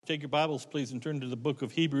take your Bibles, please, and turn to the book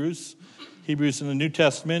of Hebrews. Hebrews in the New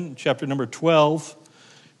Testament, chapter number 12.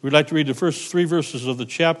 We'd like to read the first three verses of the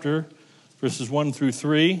chapter, verses 1 through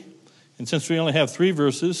 3. And since we only have three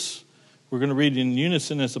verses, we're going to read in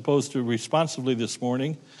unison as opposed to responsively this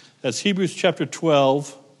morning. That's Hebrews chapter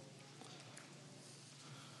 12,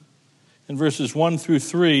 and verses 1 through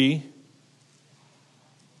 3.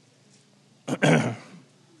 And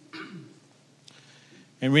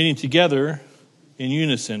reading together in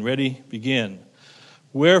unison. Ready? Begin.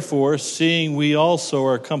 Wherefore, seeing we also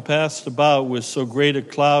are compassed about with so great a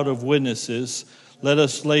cloud of witnesses, let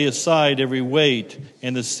us lay aside every weight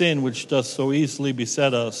and the sin which doth so easily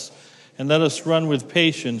beset us, and let us run with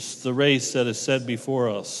patience the race that is set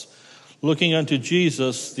before us, looking unto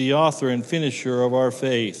Jesus, the author and finisher of our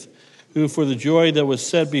faith, who for the joy that was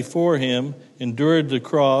set before him endured the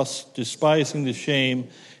cross, despising the shame,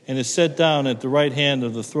 and is set down at the right hand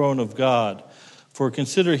of the throne of God. For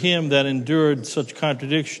consider him that endured such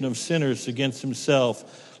contradiction of sinners against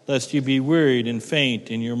himself, lest you be wearied and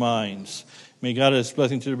faint in your minds. May God add his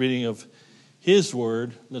blessing to the reading of his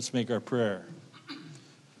word. Let's make our prayer.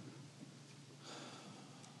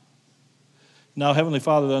 Now, Heavenly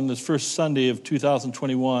Father, on this first Sunday of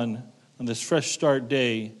 2021, on this fresh start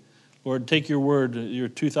day, Lord, take your word, your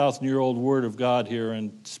 2,000-year-old word of God here,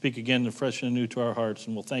 and speak again fresh and anew to our hearts.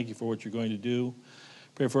 And we'll thank you for what you're going to do.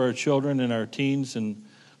 Pray for our children and our teens, and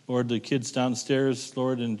Lord, the kids downstairs,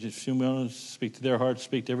 Lord, in just a few moments, speak to their hearts,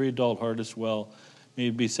 speak to every adult heart as well. May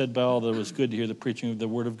it be said by all that it was good to hear the preaching of the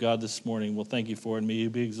word of God this morning. We'll thank you for it. And may you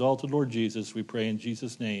be exalted, Lord Jesus. We pray in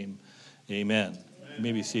Jesus' name. Amen. You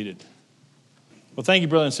may be seated. Well, thank you,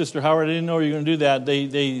 Brother and Sister Howard. I didn't know you were going to do that.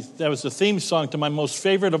 That was the theme song to my most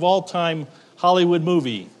favorite of all-time Hollywood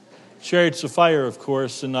movie, Chariots of Fire, of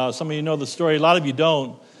course. And some of you know the story. A lot of you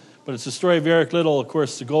don't. But it's the story of Eric Liddell, of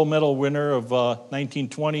course, the gold medal winner of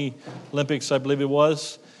 1920 Olympics, I believe it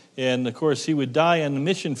was. And, of course, he would die on the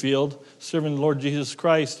mission field serving the Lord Jesus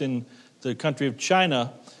Christ in the country of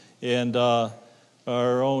China. And our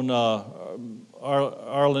own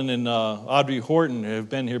Arlen and Audrey Horton have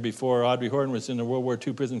been here before. Audrey Horton was in the World War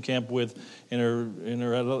II prison camp with, and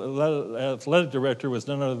her athletic director was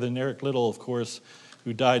none other than Eric Liddell, of course,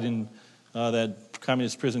 who died in that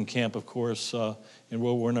communist prison camp, of course, in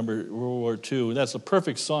World War II. That's a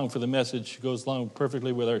perfect song for the message. It goes along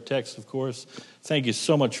perfectly with our text, of course. Thank you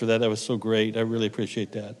so much for that. That was so great. I really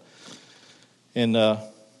appreciate that. And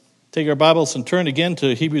take our Bibles and turn again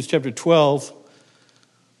to Hebrews chapter 12.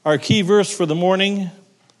 Our key verse for the morning,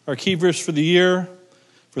 our key verse for the year.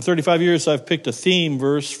 For 35 years, I've picked a theme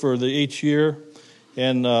verse for each year,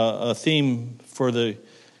 and a theme for the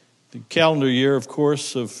calendar year, of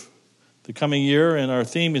course, of the coming year. And our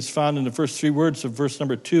theme is found in the first three words of verse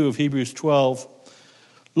number 2 of Hebrews 12.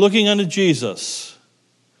 Looking unto Jesus,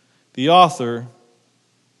 the author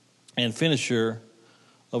and finisher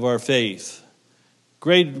of our faith.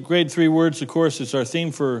 Great three words, of course. It's our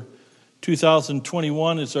theme for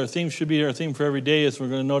 2021. Should be our theme for every day, as we're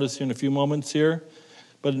going to notice here in a few moments here.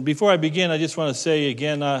 But before I begin, I just want to say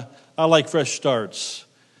again, I like fresh starts.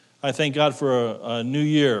 I thank God for a new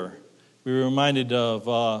year. We were reminded of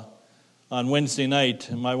on Wednesday night,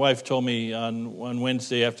 and my wife told me on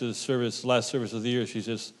Wednesday after the last service of the year, she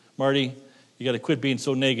says, Marty, you got to quit being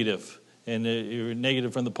so negative. And you're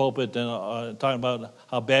negative from the pulpit and talking about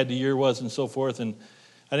how bad the year was and so forth. And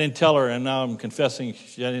I didn't tell her, and now I'm confessing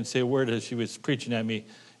I didn't say a word as she was preaching at me.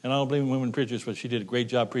 And I don't blame women preachers, but she did a great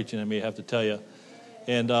job preaching at me, I have to tell you.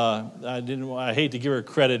 And I hate to give her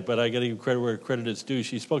credit, but I got to give credit where credit is due.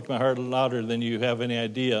 She spoke to my heart louder than you have any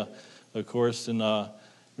idea, of course, in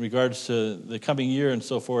regards to the coming year and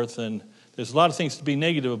so forth. And there's a lot of things to be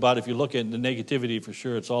negative about if you look at the negativity, for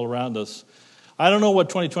sure. It's all around us. I don't know what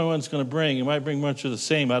 2021 is going to bring. It might bring much of the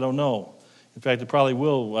same. I don't know. In fact, it probably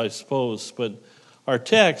will, I suppose. But our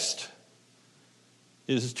text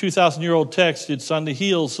is a 2,000-year-old text. It's on the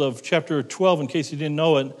heels of chapter 12, in case you didn't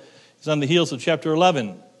know it. It's on the heels of chapter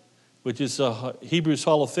 11, which is Hebrews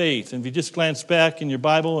Hall of Faith. And if you just glance back in your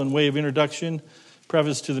Bible in way of introduction,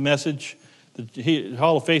 preface to the message, the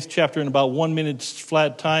Hall of Faith chapter in about 1 minute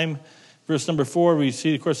flat time. Verse number 4, we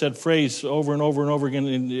see, of course, that phrase over and over and over again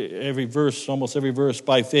in every verse, almost every verse,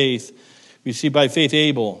 by faith. We see by faith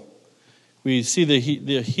Abel. We see the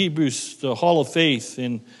Hebrews, the Hall of Faith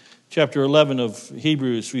in chapter 11 of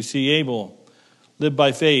Hebrews. We see Abel lived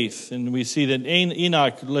by faith. And we see that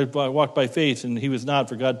Enoch walked by faith, and he was not,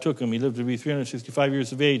 for God took him. He lived to be 365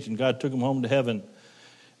 years of age, and God took him home to heaven.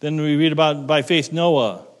 Then we read about, by faith,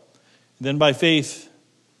 Noah. Then by faith,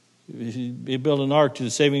 he built an ark to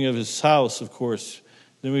the saving of his house, of course.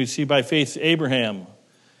 Then we see by faith Abraham.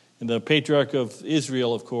 and the patriarch of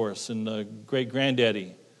Israel, of course, and the great-granddaddy,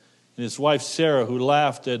 and his wife Sarah, who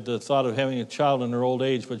laughed at the thought of having a child in her old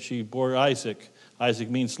age, but she bore Isaac. Isaac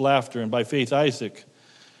means laughter, and by faith Isaac.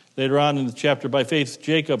 Later on in the chapter, by faith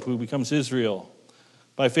Jacob, who becomes Israel.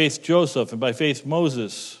 By faith Joseph, and by faith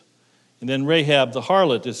Moses. And then Rahab, the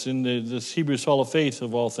harlot, is in this Hebrews Hall of Faith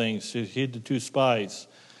of all things. She hid the 2 spies.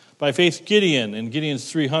 By faith Gideon, and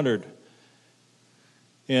Gideon's 300.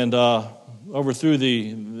 And overthrew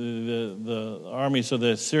the armies of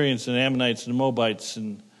the Syrians and Ammonites and the Moabites.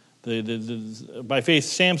 And by faith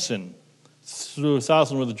Samson slew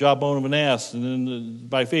 1,000 with the jawbone of an ass. And then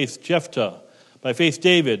by faith Jephthah. By faith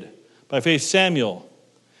David. By faith Samuel.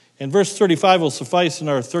 And verse 35 will suffice in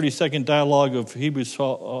our 32nd dialogue of Hebrews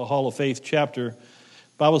Hall of Faith chapter.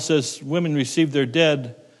 The Bible says women received their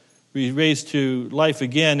dead, raised to life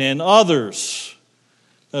again, and others.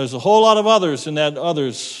 There's a whole lot of others in that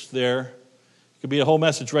others there. It could be a whole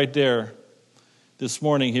message right there this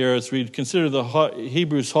morning here as we consider the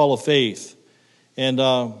Hebrews Hall of Faith. And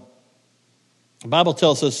the Bible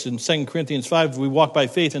tells us in 2 Corinthians 5, we walk by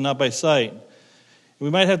faith and not by sight.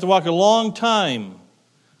 We might have to walk a long time.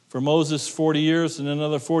 For Moses, 40 years, and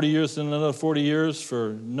another 40 years, and another 40 years.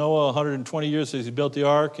 For Noah, 120 years as he built the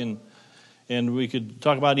ark. And we could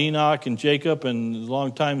talk about Enoch and Jacob and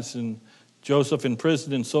long times and Joseph in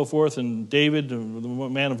prison and so forth, and David, the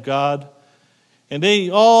man of God. And they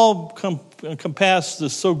all compass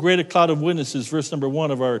this so great a cloud of witnesses, verse number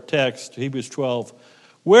 1 of our text, Hebrews 12.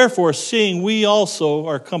 Wherefore, seeing we also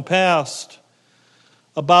are compassed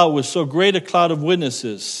about with so great a cloud of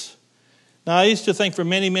witnesses. Now, I used to think for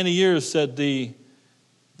many, many years that the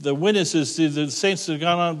witnesses, the saints that have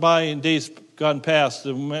gone on by in days gone past,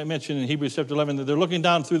 mentioned in Hebrews chapter 11, that they're looking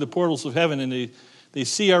down through the portals of heaven and they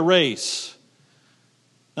see our race.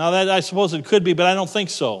 Now, that I suppose it could be, but I don't think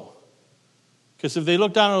so. Because if they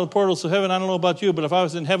look down on the portals of heaven, I don't know about you, but if I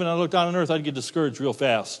was in heaven and I looked down on earth, I'd get discouraged real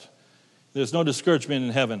fast. There's no discouragement in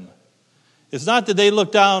heaven. It's not that they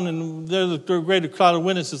look down and they're the great cloud of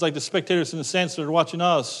witnesses like the spectators in the stands that are watching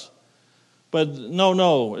us. But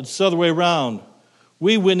no, it's the other way around.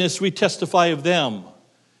 We witness, we testify of them.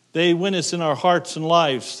 They witness in our hearts and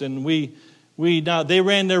lives, and we now, they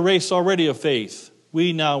ran their race already of faith.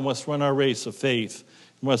 We now must run our race of faith.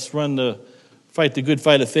 We must fight the good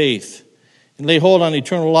fight of faith, and lay hold on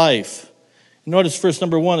eternal life. And notice verse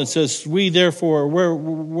number 1, it says, we therefore,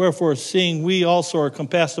 wherefore seeing we also are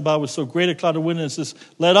compassed about with so great a cloud of witnesses,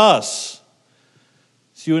 let us,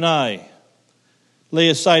 it's you and I, lay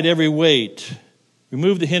aside every weight.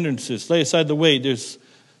 Remove the hindrances. Lay aside the weight.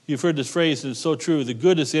 You've heard this phrase, and it's so true. The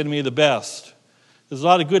good is the enemy of the best. There's a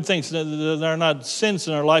lot of good things that are not sins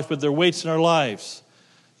in our life, but they're weights in our lives.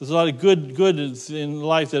 There's a lot of good in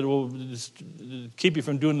life that will just keep you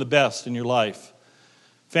from doing the best in your life.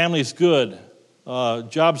 Family is good.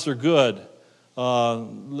 Jobs are good.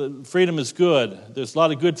 Freedom is good. There's a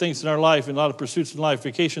lot of good things in our life and a lot of pursuits in life.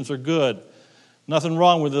 Vacations are good. Nothing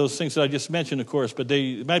wrong with those things that I just mentioned, of course, but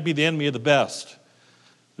they might be the enemy of the best.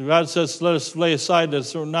 God says, let us lay aside this.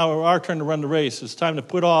 So now our turn to run the race. It's time to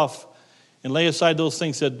put off and lay aside those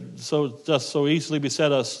things that so easily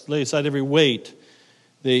beset us. Lay aside every weight,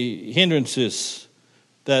 the hindrances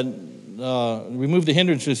that remove the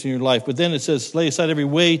hindrances in your life. But then it says, lay aside every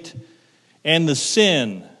weight and the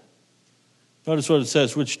sin. Notice what it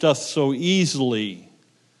says, which doth so easily,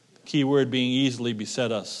 the key word being easily,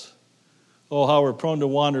 beset us. Oh, how we're prone to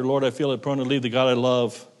wander. Lord, I feel it, prone to leave the God I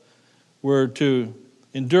love. We're to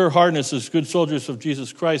endure hardness as good soldiers of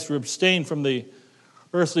Jesus Christ. We're abstain from the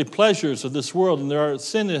earthly pleasures of this world. And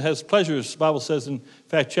sin that has pleasures. The Bible says in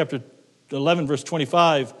fact, chapter 11, verse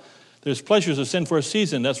 25, there's pleasures of sin for a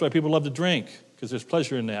season. That's why people love to drink, because there's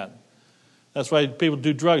pleasure in that. That's why people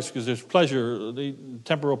do drugs, because there's pleasure, the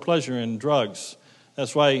temporal pleasure in drugs.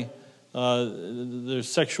 That's why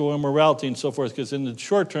there's sexual immorality and so forth, because in the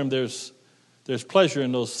short term there's pleasure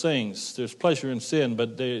in those things. There's pleasure in sin,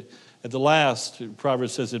 but at the last,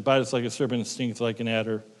 Proverbs says, it biteth like a serpent and stingeth like an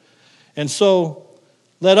adder. And so,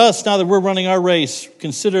 let us, now that we're running our race,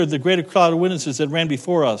 consider the greater cloud of witnesses that ran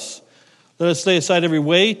before us. Let us lay aside every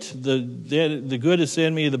weight. The good is the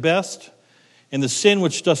enemy of the best. And the sin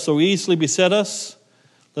which doth so easily beset us.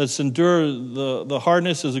 Let us endure the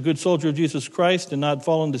hardness as a good soldier of Jesus Christ and not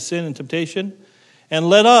fall into sin and temptation. And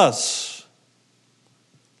let us,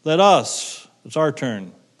 it's our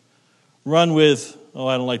turn, run with,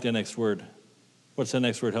 I don't like that next word. What's that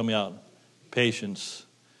next word? Help me out. Patience.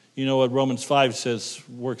 You know what Romans 5 says,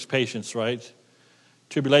 works patience, right?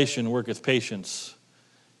 Tribulation worketh patience.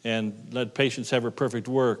 And let patience have her perfect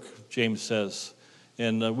work, James says.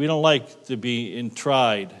 And we don't like to be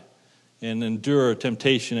tried and endure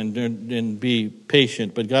temptation and be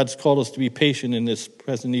patient. But God's called us to be patient in this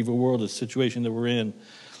present evil world, the situation that we're in.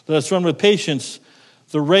 Let us run with patience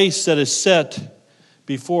the race that is set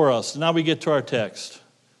before us. Now we get to our text,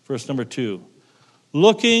 verse number 2.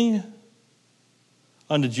 Looking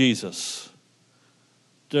unto Jesus.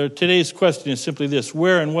 Today's question is simply this: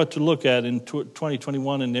 where and what to look at in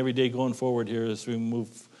 2021 and every day going forward here as we move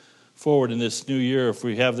forward in this new year, if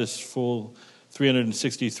we have this full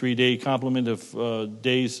 363-day complement of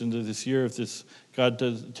days into this year, if this God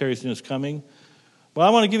tarries in His coming. Well,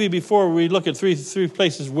 I want to give you, before we look at three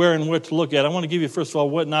places where and what to look at, I want to give you, first of all,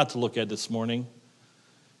 what not to look at this morning.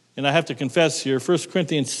 And I have to confess here, 1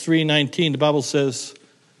 Corinthians 3:19, the Bible says,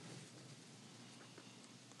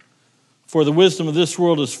 "For the wisdom of this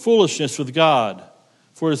world is foolishness with God.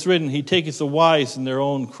 For it is written, He taketh the wise in their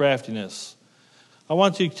own craftiness." I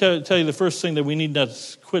want to tell you the first thing that we need to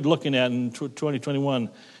quit looking at in 2021.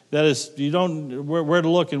 That is, where to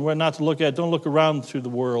look and where not to look at. Don't look around through the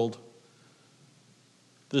world.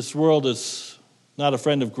 This world is not a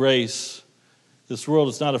friend of grace. This world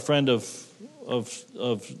is not a friend of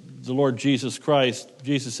the Lord Jesus Christ.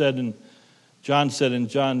 John said in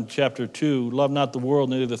John chapter 2, "Love not the world,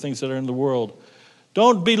 neither the things that are in the world."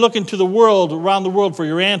 Don't be looking to the world, around the world, for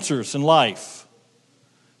your answers in life.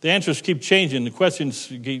 The answers keep changing. The questions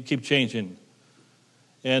keep changing.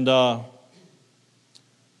 And I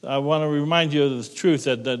want to remind you of the truth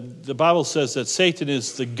that the Bible says that Satan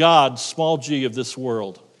is the God, small g, of this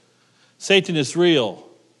world. Satan is real.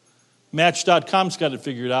 Match.com's got it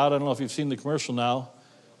figured out. I don't know if you've seen the commercial now,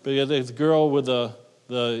 but there's a girl with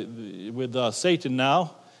Satan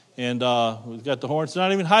now, and we've got the horns. It's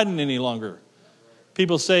not even hiding any longer.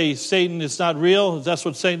 People say Satan is not real. That's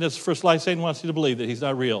the first lie Satan wants you to believe, that he's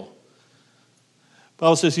not real. The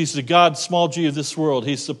Bible says he's the God, small g, of this world.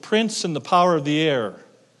 He's the prince and the power of the air.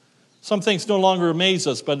 Some things no longer amaze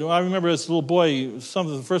us, but I remember as a little boy, some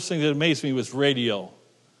of the first things that amazed me was radio.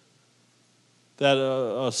 That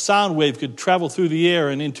a sound wave could travel through the air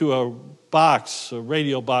and into a box, a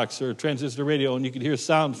radio box or a transistor radio, and you could hear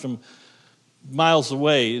sounds from miles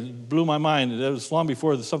away. It blew my mind. That was long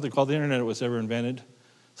before something called the internet was ever invented.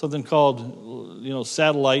 Something called,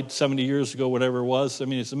 satellite 70 years ago, whatever it was. I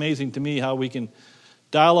mean, it's amazing to me how we can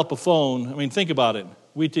dial up a phone. I mean, think about it.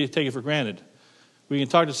 We take it for granted. We can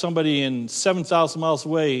talk to somebody in 7,000 miles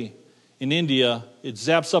away in India. It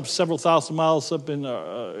zaps up several thousand miles up in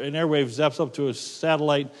airwaves, zaps up to a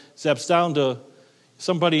satellite, zaps down to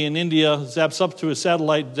somebody in India, zaps up to a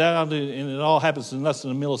satellite, down, and it all happens in less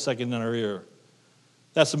than a millisecond in our ear.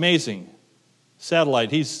 That's amazing. Satellite.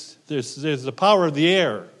 There's the power of the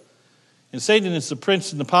air. And Satan is the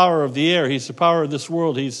prince and the power of the air. He's the power of this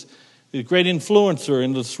world. He's the great influencer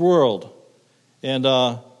in this world. And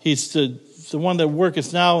he's the one that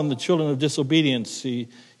worketh now in the children of disobedience.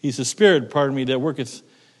 He's the spirit, that worketh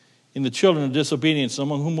in the children of disobedience,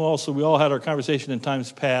 among whom also we all had our conversation in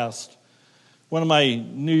times past. One of my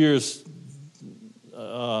New Year's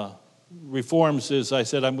reforms is I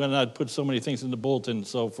said I'm going to not put so many things in the bulletin,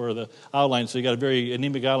 so for the outline, so you got a very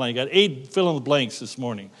anemic outline. You got 8 fill-in-the-blanks this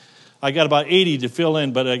morning. I got about 80 to fill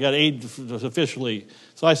in, but I got 8 officially.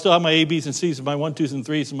 So I still have my A, B's, and C's, and my 1, 2s, and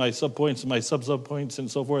 3s, and my subpoints, and my sub-subpoints, and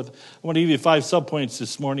so forth. I want to give you 5 subpoints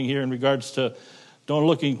this morning here in regards to don't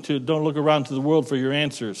look around to the world for your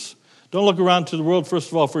answers. Don't look around to the world, first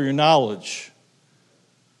of all, for your knowledge.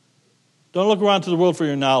 Don't look around to the world for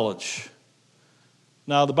your knowledge.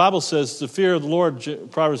 Now, the Bible says the fear of the Lord,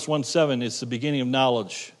 Proverbs 1:7, is the beginning of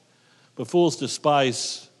knowledge. But fools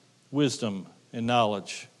despise wisdom and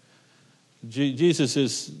knowledge.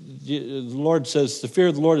 The Lord says the fear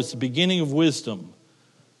of the Lord is the beginning of wisdom.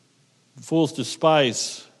 Fools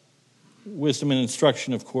despise wisdom and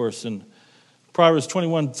instruction, of course. And Proverbs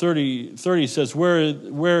 21:30 says, where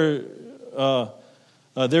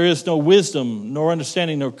there is no wisdom, nor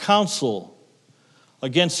understanding, nor counsel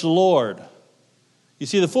against the Lord. You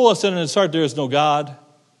see, the fool has said in his heart, there is no God.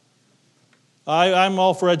 I'm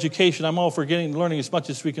all for education. I'm all for learning as much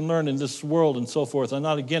as we can learn in this world and so forth. I'm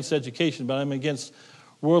not against education, but I'm against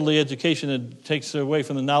worldly education that takes away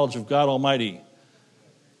from the knowledge of God Almighty.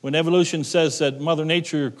 When evolution says that Mother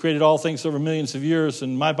Nature created all things over millions of years,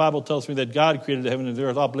 and my Bible tells me that God created the heaven and the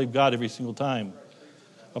earth, I'll believe God every single time.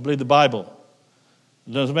 I believe the Bible.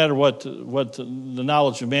 It doesn't matter what the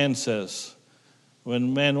knowledge of man says.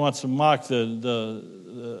 When man wants to mock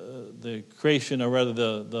the creation, or rather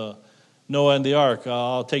the Noah and the ark,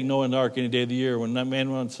 I'll take Noah and the ark any day of the year. When that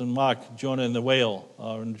man wants to mock Jonah and the whale,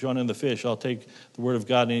 or Jonah and the fish, I'll take the word of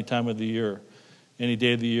God any time of the year, any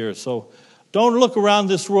day of the year. So don't look around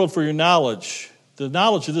this world for your knowledge. The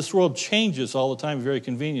knowledge of this world changes all the time, very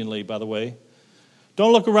conveniently, by the way.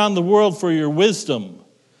 Don't look around the world for your wisdom.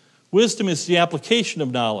 Wisdom is the application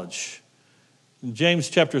of knowledge. And James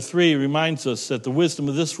chapter 3 reminds us that the wisdom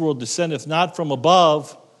of this world descendeth not from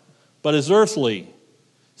above, but is earthly,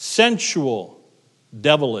 sensual,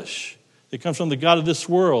 devilish. It comes from the God of this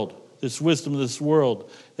world, this wisdom of this world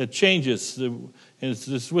that changes. And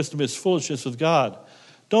this wisdom is foolishness with God.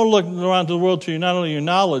 Don't look around the world to not only your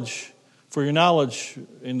knowledge, for your knowledge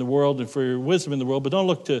in the world and for your wisdom in the world, but don't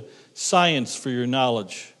look to science for your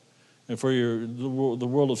knowledge and for the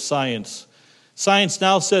world of science. Science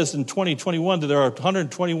now says in 2021 that there are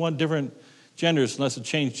 121 different genders, unless it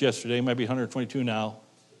changed yesterday. It might be 122 now.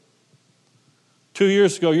 2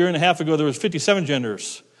 years ago, a year and a half ago, there was 57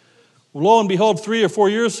 genders. Lo and behold, 3 or 4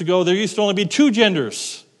 years ago, there used to only be 2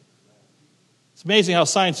 genders. It's amazing how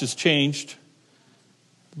science has changed.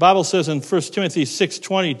 The Bible says in 1 Timothy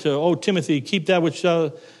 6:20, O Timothy, keep that which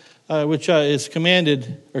is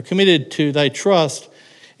commanded or committed to thy trust,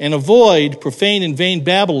 and avoid profane and vain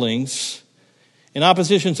babblings and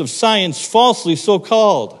oppositions of science, falsely so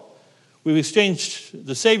called. We've exchanged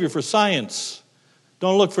the Savior for science.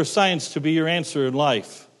 Don't look for science to be your answer in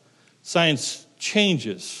life. Science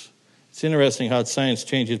changes. It's interesting how science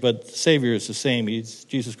changes, but the Savior is the same.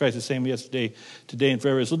 Jesus Christ is the same yesterday, today, and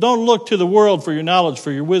forever. So don't look to the world for your knowledge,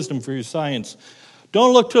 for your wisdom, for your science.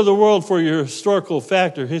 Don't look to the world for your historical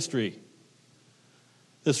fact or history.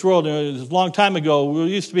 This world, a long time ago, it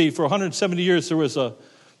used to be for 170 years, there was a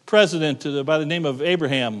president by the name of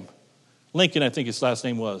Abraham Lincoln, I think his last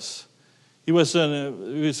name was. He was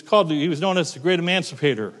known as the Great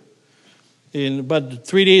Emancipator. But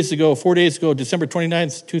 4 days ago, December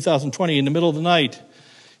 29th, 2020, in the middle of the night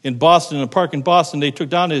in Boston, in a park in Boston, they took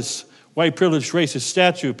down his white privileged racist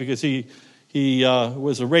statue because he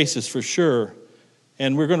was a racist for sure.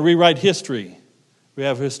 And we're going to rewrite history. We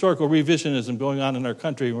have historical revisionism going on in our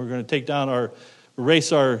country, and we're going to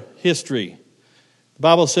erase our history. The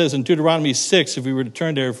Bible says in Deuteronomy 6, if we were to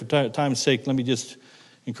turn there for time's sake, let me just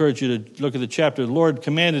encourage you to look at the chapter. The Lord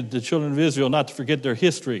commanded the children of Israel not to forget their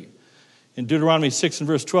history. In Deuteronomy 6 and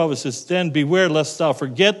verse 12, it says, Then beware lest thou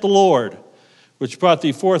forget the Lord, which brought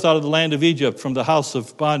thee forth out of the land of Egypt from the house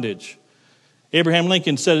of bondage. Abraham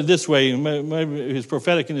Lincoln said it this way, he was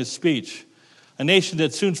prophetic in his speech. A nation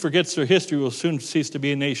that soon forgets their history will soon cease to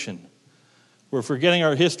be a nation. We're forgetting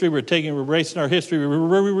our history, we're erasing our history,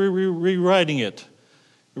 we're rewriting it,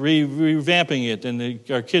 revamping it, and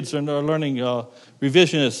our kids are learning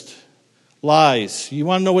revisionist lies. You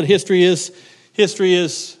want to know what history is? History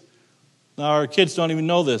is... Now, our kids don't even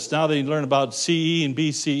know this. Now they learn about CE and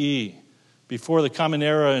BCE. Before the Common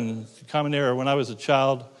Era and Common Era, when I was a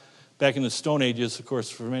child, back in the Stone Ages, of course,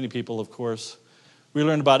 for many people, of course, we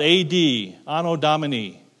learned about AD, Anno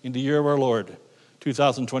Domini, in the year of our Lord,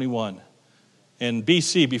 2021. And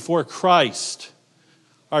BC, before Christ.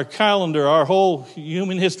 Our calendar, our whole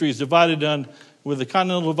human history is divided with the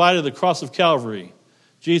continental divide of the cross of Calvary.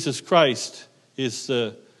 Jesus Christ is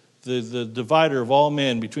the divider of all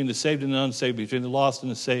men, between the saved and the unsaved, between the lost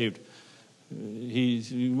and the saved.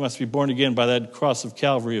 He must be born again by that cross of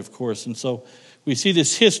Calvary, of course. And so we see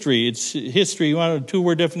this history. It's history. You want a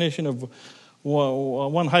 2-word definition of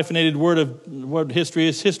one hyphenated word of what history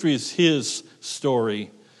is? History is his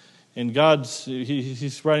story. And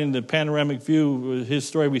he's writing the panoramic view of his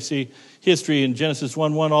story. We see history in Genesis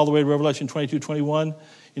 1:1 all the way to Revelation 22:21.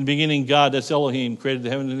 In the beginning, God, that's Elohim, created the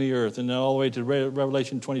heaven and the earth. And then all the way to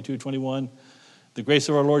Revelation 22:21. The grace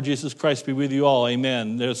of our Lord Jesus Christ be with you all.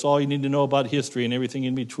 Amen. That's all you need to know about history, and everything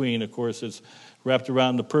in between, of course, is wrapped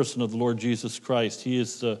around the person of the Lord Jesus Christ. He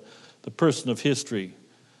is the person of history.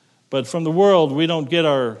 But from the world, we don't get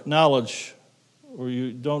our knowledge, or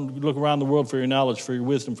you don't look around the world for your knowledge, for your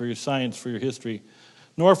wisdom, for your science, for your history,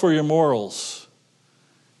 nor for your morals.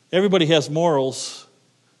 Everybody has morals.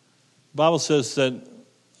 The Bible says that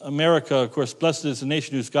America, of course, blessed is the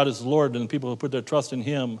nation whose God is the Lord, and the people who put their trust in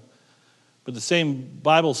him. But the same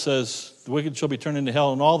Bible says the wicked shall be turned into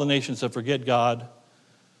hell, and all the nations that forget God.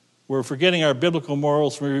 We're forgetting our biblical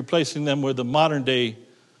morals, and we're replacing them with the modern day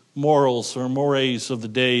morals or mores of the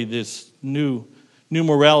day, this new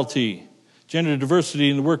morality. Gender diversity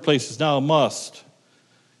in the workplace is now a must,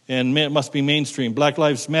 and it must be mainstream. Black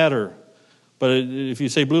lives matter, but if you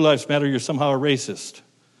say blue lives matter, you're somehow a racist.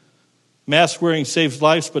 Mask wearing saves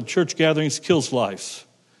lives, but church gatherings kills lives.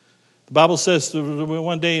 The Bible says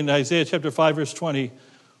one day in Isaiah chapter 5, verse 20,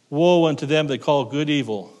 woe unto them that call good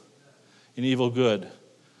evil and evil good.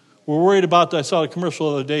 We're worried about, I saw a commercial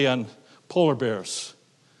the other day on polar bears.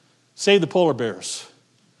 Save the polar bears.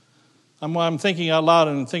 I'm thinking out loud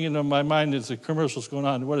and thinking in my mind as the commercial's going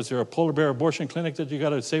on. What is there, a polar bear abortion clinic that you got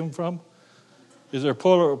to save them from? Is there a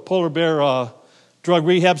polar bear drug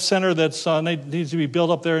rehab center that needs to be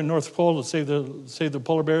built up there in North Pole to save the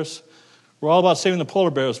polar bears? We're all about saving the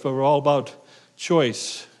polar bears, but we're all about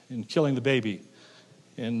choice and killing the baby.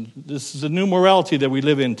 And this is a new morality that we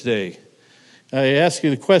live in today. I ask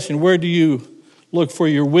you the question, where do you look for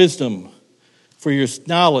your wisdom, for your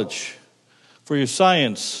knowledge, for your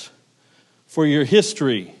science, for your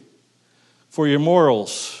history, for your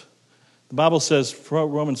morals? The Bible says,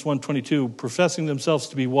 Romans 1:22, professing themselves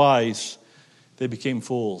to be wise, they became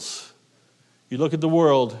fools. You look at the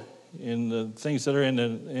world and the things that are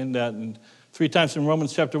in that, and 3 times in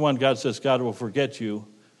Romans chapter 1, God says God will forget you,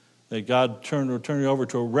 that God will turn you over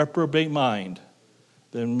to a reprobate mind,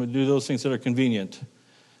 then we'll do those things that are convenient.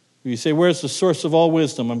 You say, where's the source of all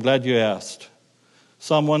wisdom? I'm glad you asked.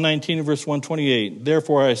 Psalm 119, verse 128.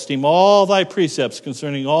 Therefore I esteem all thy precepts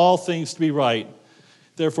concerning all things to be right.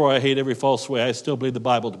 Therefore I hate every false way. I still believe the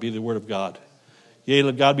Bible to be the word of God. Yea,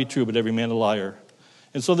 let God be true, but every man a liar.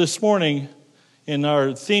 And so this morning, in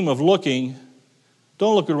our theme of looking,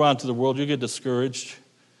 don't look around to the world. You'll get discouraged.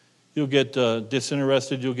 You'll get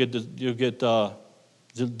disinterested. You'll get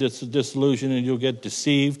disillusioned, and you'll get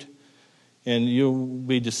deceived. And you'll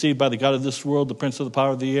be deceived by the god of this world, the prince of the power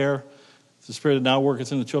of the air. The spirit that now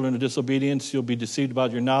worketh in the children of disobedience. You'll be deceived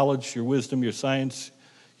about your knowledge, your wisdom, your science,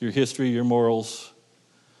 your history, your morals.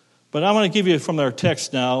 But I want to give you from our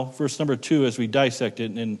text now, verse number 2, as we dissect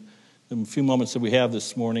it in the few moments that we have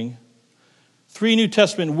this morning. 3 New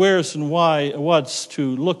Testament wheres and what's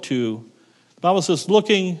to look to. The Bible says,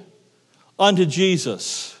 looking unto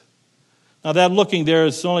Jesus. Now that looking there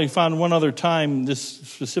is only found one other time, this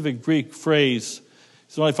specific Greek phrase.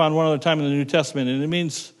 It's only found one other time in the New Testament, and it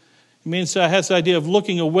means it has the idea of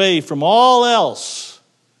looking away from all else.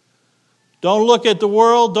 Don't look at the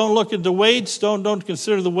world. Don't look at the weights. Don't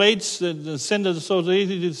consider the weights that sin that is so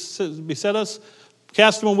easy to beset us.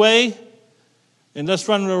 Cast them away, and let's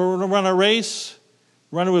run our race.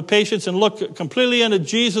 Run it with patience and look completely unto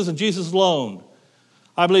Jesus and Jesus alone.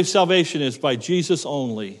 I believe salvation is by Jesus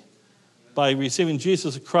only, by receiving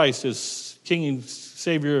Jesus Christ as King and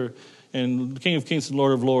Savior and King of Kings and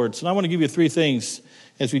Lord of Lords. And I want to give you 3 things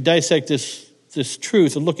as we dissect this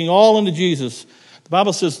truth of looking all into Jesus. The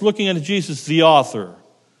Bible says looking unto Jesus, the author.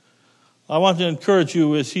 I want to encourage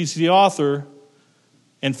you as he's the author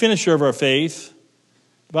and finisher of our faith.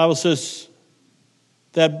 The Bible says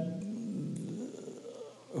that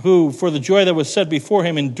who, for the joy that was set before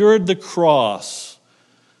him, endured the cross.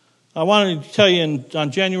 I want to tell you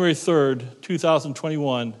on January 3rd,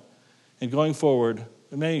 2021, and going forward,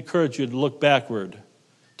 I may encourage you to look backward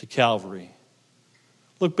to Calvary.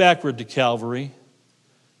 Look backward to Calvary.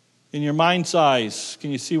 In your mind's eyes,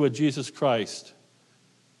 can you see what Jesus Christ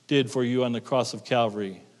did for you on the cross of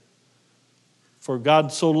Calvary? For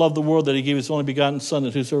God so loved the world that he gave his only begotten Son,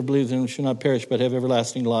 that whosoever believes in him shall not perish but have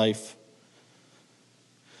everlasting life.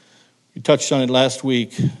 We touched on it last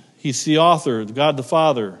week. He's the author, God the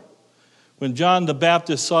Father. When John the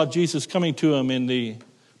Baptist saw Jesus coming to him in the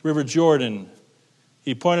River Jordan,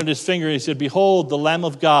 he pointed his finger and he said, behold, the Lamb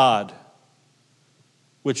of God,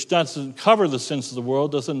 which doesn't cover the sins of the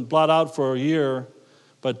world, doesn't blot out for a year,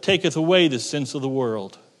 but taketh away the sins of the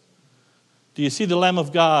world. Do you see the Lamb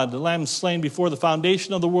of God, the Lamb slain before the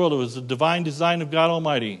foundation of the world? It was the divine design of God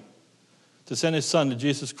Almighty to send his Son, to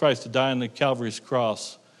Jesus Christ, to die on the Calvary's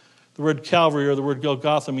cross. The word Calvary or the word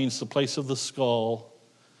Golgotha means the place of the skull.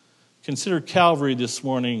 Consider Calvary this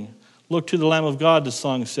morning. Look to the Lamb of God, the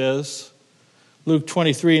song says. Luke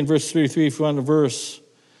 23 and verse 33, if you want the verse.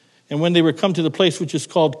 And when they were come to the place which is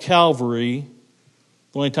called Calvary,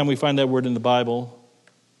 the only time we find that word in the Bible,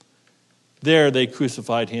 there they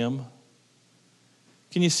crucified him.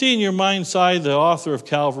 Can you see in your mind's eye the author of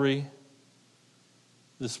Calvary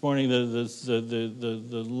this morning,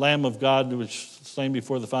 the Lamb of God which was slain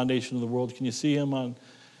before the foundation of the world? Can you see him on?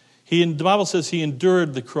 The Bible says he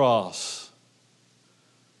endured the cross.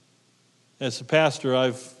 As a pastor,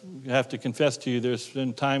 I have to confess to you, there's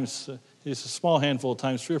been times, it's a small handful of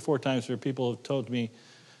times, 3 or 4 times where people have told me,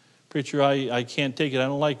 preacher, I can't take it. I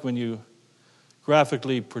don't like when you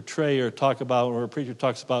graphically portray or talk about, or a preacher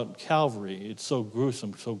talks about Calvary. It's so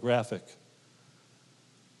gruesome, so graphic.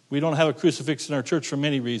 We don't have a crucifix in our church for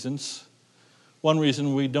many reasons. One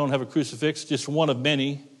reason we don't have a crucifix, just one of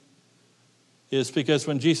many, is because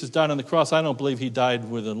when Jesus died on the cross, I don't believe he died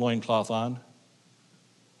with a loincloth on.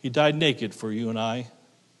 He died naked for you and I.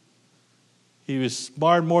 He was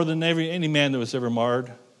marred more than any man that was ever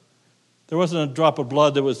marred. There wasn't a drop of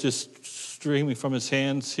blood that was just streaming from his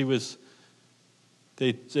hands. The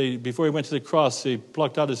before he went to the cross, they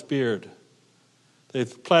plucked out his beard. They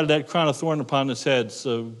planted that crown of thorn upon his head.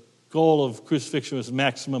 So the goal of crucifixion was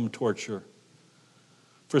maximum torture.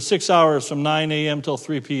 For 6 hours, from 9 a.m. till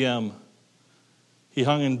 3 p.m., he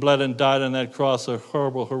hung and bled and died on that cross, a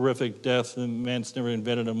horrible, horrific death. And man's never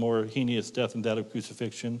invented a more heinous death than that of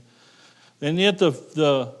crucifixion. And yet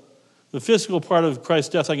the physical part of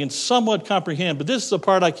Christ's death I can somewhat comprehend, but this is the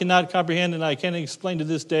part I cannot comprehend and I can't explain to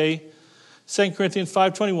this day. 2 Corinthians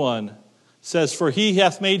 5:21 says, "For he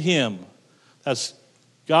hath made him," that's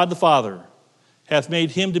God the Father, "hath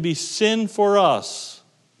made him to be sin for us,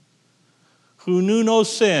 who knew no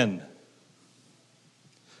sin,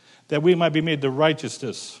 that we might be made the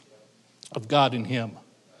righteousness of God in him."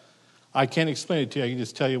 I can't explain it to you. I can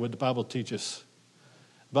just tell you what the Bible teaches.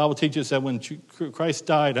 The Bible teaches that when Christ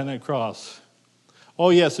died on that cross, oh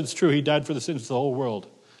yes, it's true, he died for the sins of the whole world,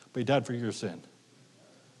 but he died for your sin.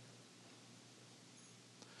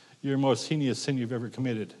 Your most heinous sin you've ever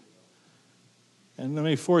committed. And let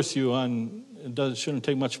me force you on, shouldn't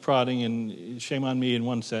take much prodding, and shame on me in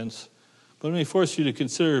one sense, but let me force you to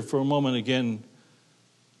consider for a moment again,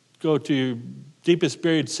 go to your deepest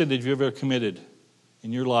buried sin that you've ever committed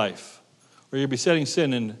in your life, or your besetting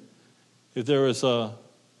sin, and if there was a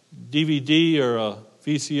DVD or a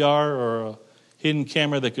VCR or a hidden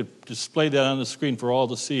camera that could display that on the screen for all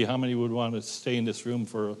to see, how many would want to stay in this room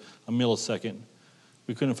for a millisecond?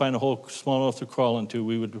 We couldn't find a hole small enough to crawl into.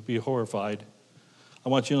 We would be horrified. I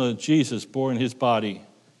want you to know that Jesus bore in his body,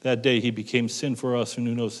 that day he became sin for us who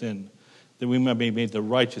knew no sin, that we might be made the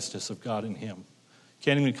righteousness of God in him.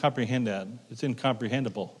 Can't even comprehend that. It's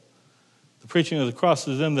incomprehensible. The preaching of the cross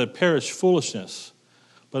is them that perish foolishness,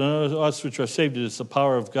 but unto us which are saved it is the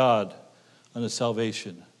power of God unto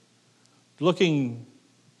salvation. Looking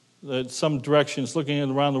at some directions, looking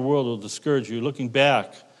around the world will discourage you. Looking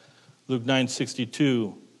back, Luke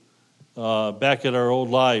 9:62, back at our old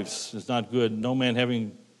lives is not good. No man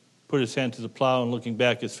having put his hand to the plow and looking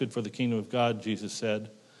back is fit for the kingdom of God, Jesus said.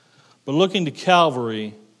 But looking to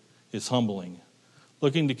Calvary is humbling.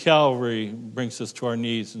 Looking to Calvary brings us to our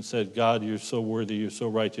knees and said, God, you're so worthy, you're so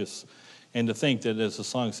righteous. And to think that, as the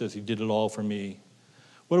song says, he did it all for me.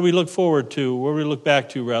 What do we look forward to? What do we look back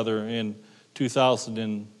to, rather, in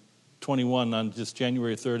 2021 on just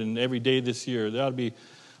January 3rd and every day this year? There ought to be,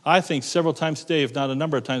 I think, several times a day, if not a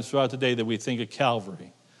number of times throughout the day, that we think of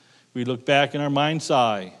Calvary. We look back in our mind's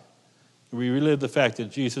eye. We relive the fact that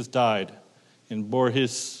Jesus died and bore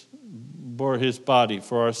his body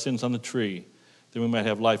for our sins on the tree, that we might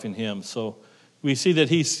have life in him. So we see that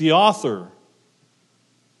he's the author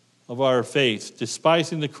of our faith,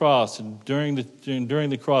 despising the cross, and during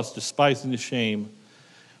the cross, despising the shame.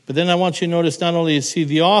 But then I want you to notice not only is he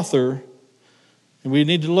the author, and we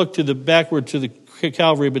need to look to the backward to the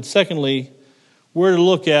Calvary, but secondly, we're to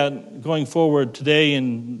look at going forward today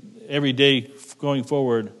and every day going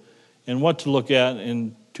forward, and what to look at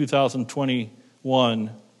in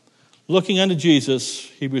 2021. Looking unto Jesus,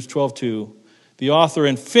 Hebrews 12:2, the author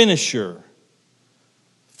and finisher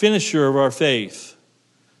of our faith.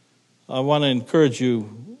 I want to encourage you,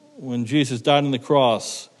 when Jesus died on the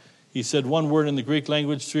cross, he said one word in the Greek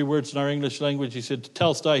language, 3 words in our English language. He said,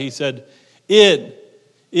 Telestai, he said, it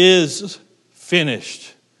is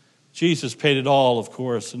finished. Jesus paid it all, of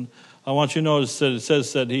course. And I want you to notice that it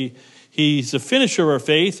says that he's the finisher of our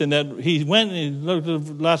faith, and that he went, and look at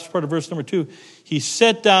the last part of verse number 2, he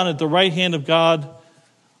sat down at the right hand of God,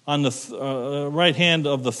 on the right hand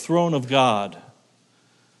of the throne of God.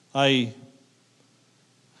 I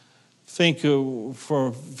think for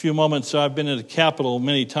a few moments, I've been at the Capitol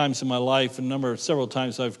many times in my life, and several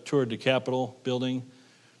times I've toured the Capitol building.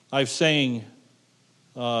 I've sang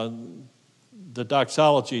the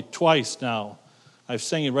doxology twice now. I've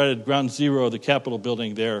sang it right at ground zero of the Capitol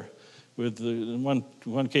building there, with in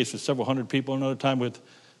one case with several hundred people, another time with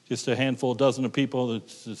just a handful, dozen of people,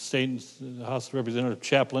 the state, the House of Representative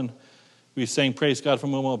chaplain. We sang Praise God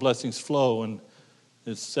from whom all blessings flow, and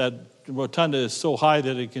it's that rotunda is so high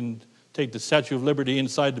that it can take the Statue of Liberty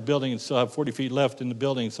inside the building and still have 40 feet left in the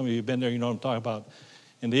building. Some of you have been there, you know what I'm talking about.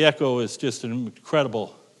 And the echo is just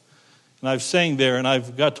incredible. And I've sang there, and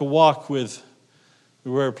I've got to walk with,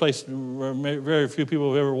 where a place where very few people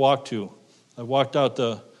have ever walked to. I walked out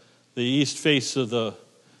the east face of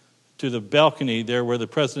to the balcony there where the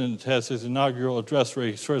president has his inaugural address where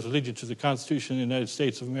he swears allegiance to the Constitution of the United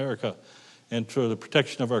States of America and for the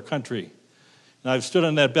protection of our country. And I've stood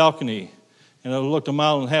on that balcony, and I looked a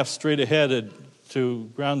mile and a half straight ahead to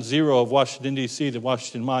ground zero of Washington, D.C., the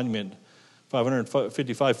Washington Monument,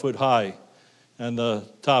 555 foot high, and the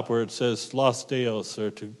top where it says Los Deos, or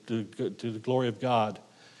to the glory of God.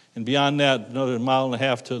 And beyond that, another 1.5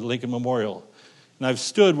 miles to Lincoln Memorial. And I've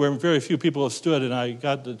stood where very few people have stood, and I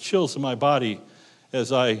got the chills in my body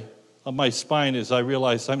on my spine as I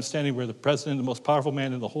realized I'm standing where the president, the most powerful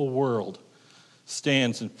man in the whole world,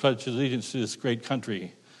 stands and pledges allegiance to this great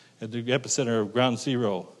country at the epicenter of ground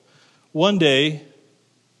zero. One day,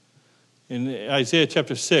 in Isaiah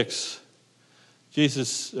chapter 6,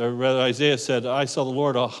 Isaiah said, I saw the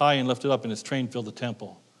Lord high and lifted up, and his train filled the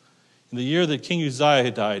temple. In the year that King Uzziah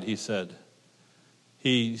had died, he said,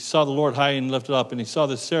 he saw the Lord high and lifted up, and he saw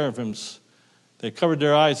the seraphims. They covered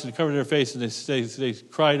their eyes and covered their faces, and they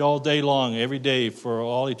cried all day long, every day for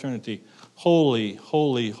all eternity, holy,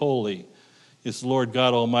 holy, holy is the Lord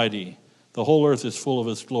God Almighty. The whole earth is full of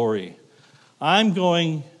his glory. I've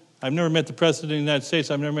never met the President of the United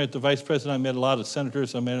States. I've never met the Vice President. I've met a lot of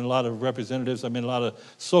senators. I've met a lot of representatives. I've met a lot of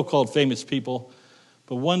so-called famous people.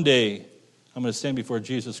 But one day, I'm going to stand before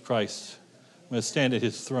Jesus Christ. I'm going to stand at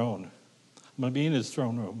his throne. I'm going to be in his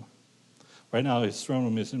throne room. Right now, his throne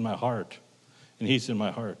room is in my heart, and he's in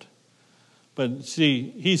my heart. But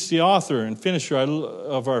see, he's the author and finisher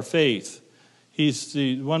of our faith. He's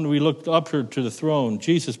the one we looked up to the throne.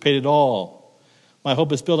 Jesus paid it all. My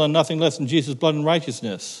hope is built on nothing less than Jesus' blood and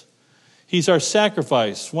righteousness. He's our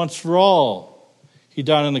sacrifice once for all. He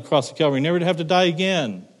died on the cross of Calvary, never to have to die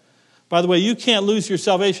again. By the way, you can't lose your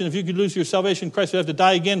salvation. If you could lose your salvation, Christ would have to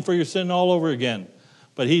die again for your sin all over again.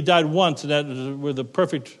 But he died once, and that was the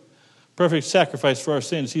perfect sacrifice for our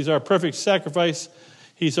sins. He's our perfect sacrifice.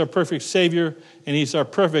 He's our perfect Savior, and he's our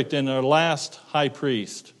perfect and our last high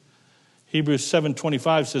priest. Hebrews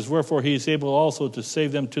 7:25 says, wherefore he is able also to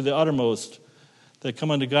save them to the uttermost that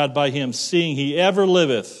come unto God by him, seeing he ever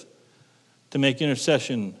liveth to make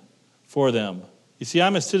intercession for them. You see,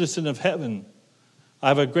 I'm a citizen of heaven. I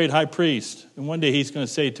have a great high priest, and one day he's going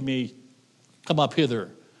to say to me, come up hither,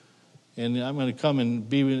 and I'm going to come and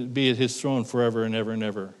be at his throne forever and ever and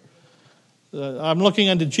ever. I'm looking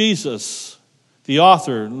unto Jesus, the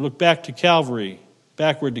author. Look backward to Calvary,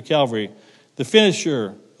 the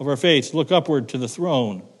finisher of our faith. Look upward to the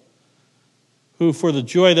throne, who for the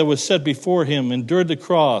joy that was set before him endured the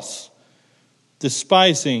cross,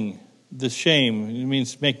 despising the shame. It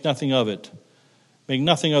means make nothing of it. Make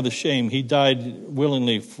nothing of the shame. He died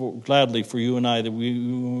willingly, gladly for you and I, that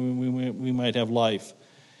we might have life.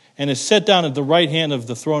 And is set down at the right hand of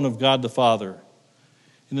the throne of God the Father.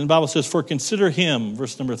 And then the Bible says, for consider him,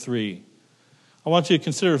 verse number 3. I want you to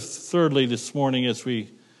consider thirdly this morning as we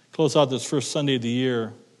close out this first Sunday of the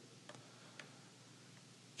year.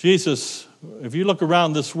 Jesus, if you look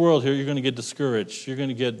around this world here, you're going to get discouraged. You're going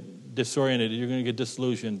to get disoriented. You're going to get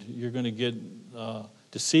disillusioned. You're going to get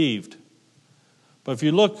deceived. But if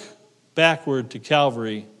you look backward to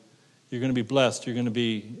Calvary, you're going to be blessed. You're going to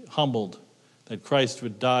be humbled that Christ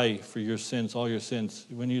would die for your sins, all your sins.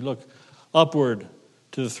 When you look upward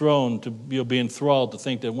to the throne, you'll be enthralled to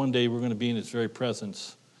think that one day we're going to be in his very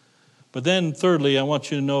presence. But then thirdly, I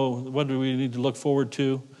want you to know, what do we need to look forward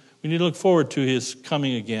to? We need to look forward to his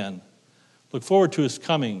coming again. Look forward to his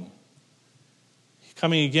coming.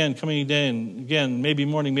 Coming again, maybe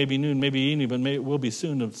morning, maybe noon, maybe evening, but it will be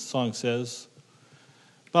soon, the song says.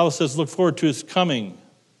 The Bible says, look forward to his coming.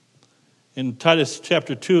 In Titus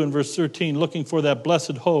chapter 2 and verse 13, looking for that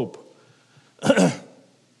blessed hope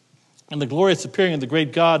and the glorious appearing of the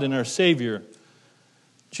great God and our Savior,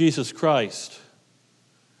 Jesus Christ.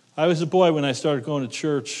 I was a boy when I started going to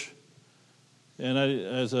church, and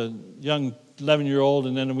as a young 11-year-old,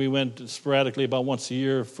 and then we went sporadically about once a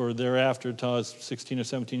year for thereafter until I was 16 or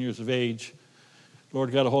 17 years of age. The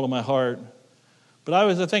Lord got a hold of my heart. But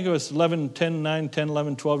I think I was 11,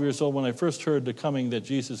 11, 12 years old when I first heard the coming that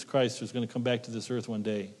Jesus Christ was going to come back to this earth one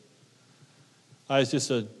day. I was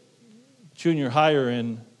just a junior higher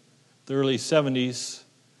in the early 70s,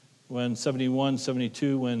 when 71,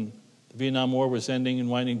 72, when the Vietnam War was ending and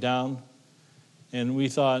winding down. And we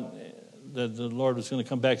thought that the Lord was going to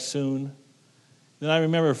come back soon. Then I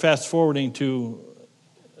remember fast forwarding to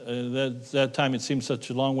that time. It seemed such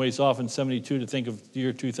a long ways off in 72 to think of the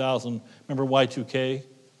year 2000. Remember Y2K?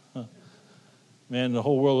 Man, the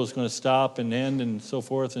whole world was going to stop and end and so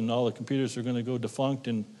forth, and all the computers were going to go defunct,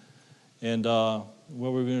 and what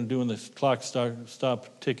we were going to do when the clock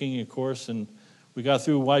stopped ticking, of course. And we got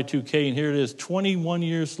through Y2K, and here it is 21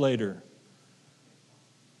 years later.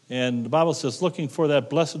 And the Bible says, looking for that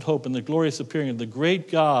blessed hope and the glorious appearing of the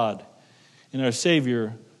great God and our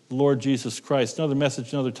Savior, the Lord Jesus Christ. Another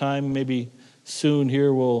message, another time. Maybe soon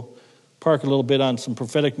here we'll park a little bit on some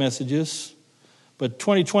prophetic messages. But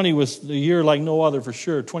 2020 was a year like no other for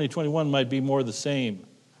sure. 2021 might be more the same.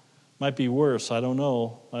 Might be worse. I don't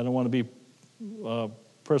know. I don't want to be a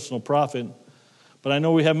personal prophet. But I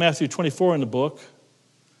know we have Matthew 24 in the book.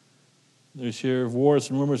 There's here wars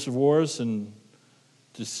and rumors of wars and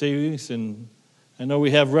deceivings. And I know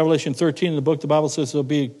we have Revelation 13 in the book. The Bible says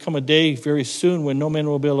there'll come a day very soon when no man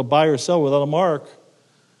will be able to buy or sell without a mark.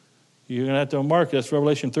 You're going to have to have a mark. That's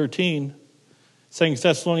Revelation 13. 2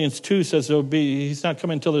 Thessalonians 2 says he's not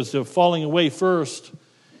coming until there's a falling away first.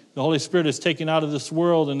 The Holy Spirit is taken out of this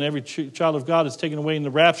world, and every child of God is taken away in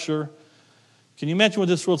the rapture. Can you imagine what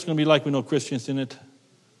this world's going to be like with no Christians in it?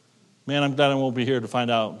 Man, I'm glad I won't be here to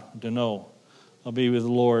find out, to know. I'll be with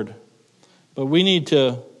the Lord. But we need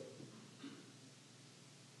to,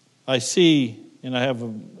 I see, and I have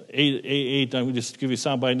eight, I'm going to just give you a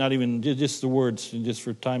soundbite, not even just the words, and just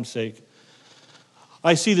for time's sake.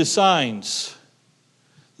 I see the signs.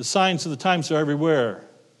 The signs of the times are everywhere.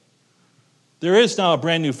 There is now a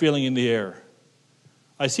brand new feeling in the air.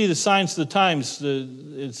 I see the signs of the times.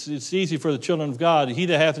 It's easy for the children of God. He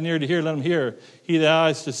that hath an ear to hear, let him hear. He that hath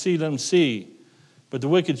eyes to see, let him see. But the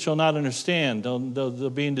wicked shall not understand. They'll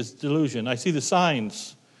be in this delusion. I see the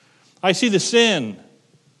signs. I see the sin.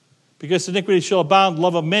 Because iniquity shall abound,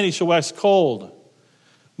 love of many shall wax cold.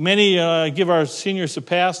 Many give our seniors a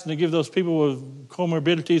pass, and they give those people with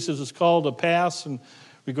comorbidities, as it's called, a pass in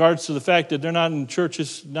regards to the fact that they're not in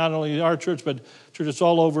churches, not only our church, but churches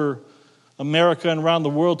all over America and around the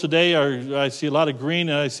world today. I see a lot of green,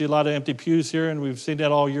 and I see a lot of empty pews here, and we've seen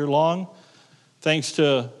that all year long, thanks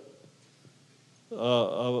to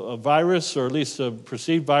a virus, or at least a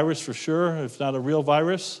perceived virus for sure, if not a real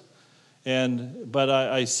virus. But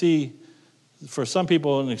I see, for some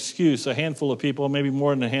people, an excuse, a handful of people, maybe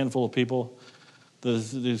more than a handful of people,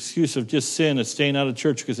 the excuse of just sin and staying out of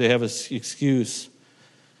church because they have an excuse.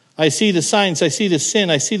 I see the signs, I see the sin,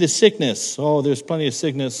 I see the sickness. Oh, there's plenty of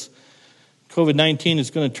sickness. COVID-19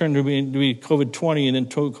 is going to turn to be COVID-20 and then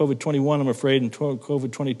COVID-21, I'm afraid, and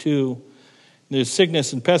COVID-22. There's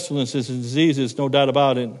sickness and pestilences and diseases, no doubt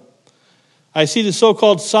about it. I see the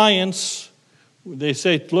so-called science. They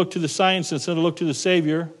say look to the science instead of look to the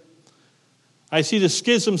Savior. I see the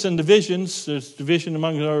schisms and divisions. There's division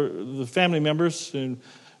among the family members, and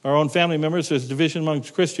our own family members. There's division among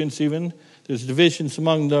Christians even. There's divisions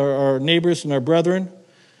among our neighbors and our brethren.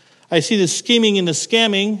 I see the scheming and the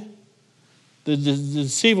scamming, the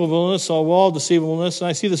deceivableness, all deceivableness, and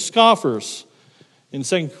I see the scoffers. In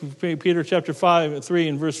 2 Peter chapter 3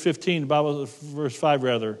 and verse 15, verse 5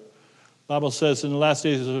 rather, the Bible says, in the last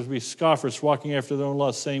days there will be scoffers walking after their own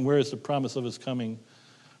lust, saying, where is the promise of his coming?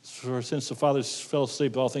 For since the fathers fell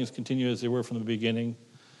asleep, all things continue as they were from the beginning.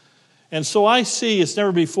 And so I see, as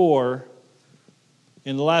never before,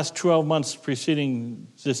 in the last 12 months preceding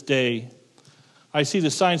this day, I see the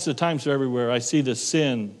signs of the times are everywhere. I see the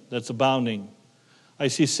sin that's abounding. I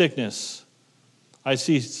see sickness. I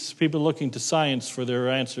see people looking to science for their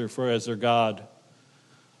answer as their God.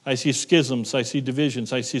 I see schisms. I see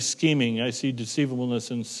divisions. I see scheming. I see deceivableness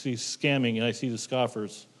and see scamming. And I see the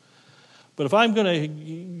scoffers. But if I'm going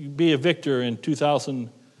to be a victor in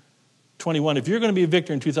 2021, if you're going to be a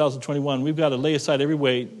victor in 2021, we've got to lay aside every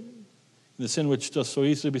weight in the sin which does so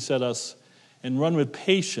easily beset us and run with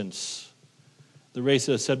patience the race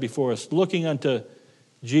that is set before us, looking unto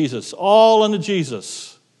Jesus, all unto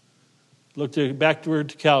Jesus. Look backward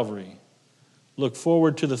to Calvary. Look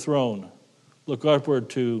forward to the throne. Look upward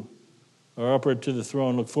to the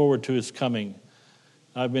throne. Look forward to his coming.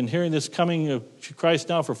 I've been hearing this coming of Christ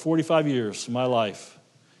now for 45 years of my life.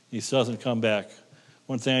 He doesn't come back.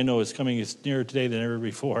 One thing I know is coming is nearer today than ever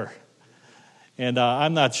before. And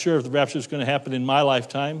I'm not sure if the rapture is going to happen in my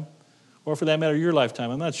lifetime, or for that matter, your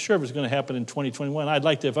lifetime. I'm not sure if it's going to happen in 2021. I'd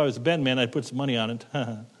like to, if I was a Ben man, I'd put some money on it.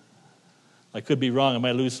 I could be wrong. I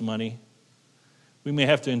might lose some money. We may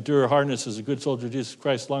have to endure hardness as a good soldier of Jesus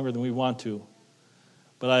Christ longer than we want to.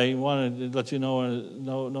 But I want to let you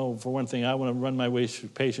know, for one thing, I want to run my race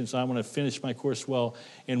with patience. I want to finish my course well.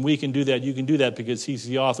 And we can do that. You can do that because he's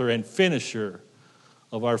the author and finisher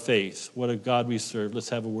of our faith. What a God we serve. Let's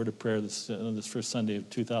have a word of prayer this first Sunday of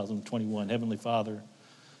 2021. Heavenly Father,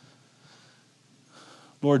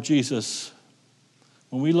 Lord Jesus,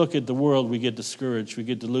 when we look at the world, we get discouraged, we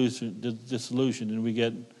get disillusioned, and we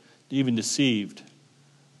get even deceived.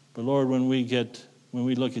 But Lord, when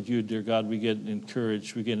we look at you, dear God, we get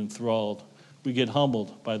encouraged, we get enthralled, we get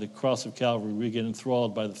humbled by the cross of Calvary, we get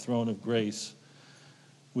enthralled by the throne of grace.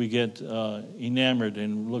 We get enamored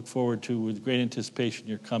and look forward to, with great anticipation,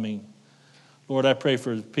 your coming. Lord, I pray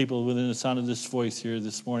for people within the sound of this voice here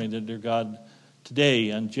this morning that, dear God,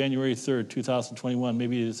 today, on January 3rd, 2021,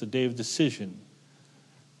 maybe it's a day of decision.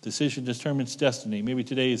 Decision determines destiny. Maybe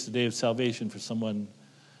today is the day of salvation for someone,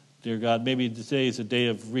 dear God. Maybe today is a day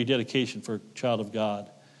of rededication for a child of God.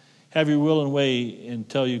 Have your will and way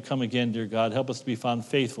until you come again, dear God. Help us to be found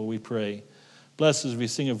faithful, we pray. Bless as we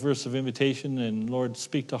sing a verse of invitation, and Lord,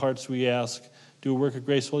 speak to hearts, we ask. Do a work of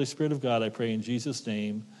grace, Holy Spirit of God, I pray in Jesus'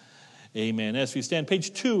 name. Amen. As we stand,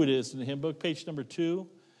 page 2 it is in the hymn book, page number 2.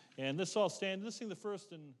 And let's all stand. Let's sing the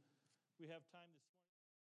first, and we have time.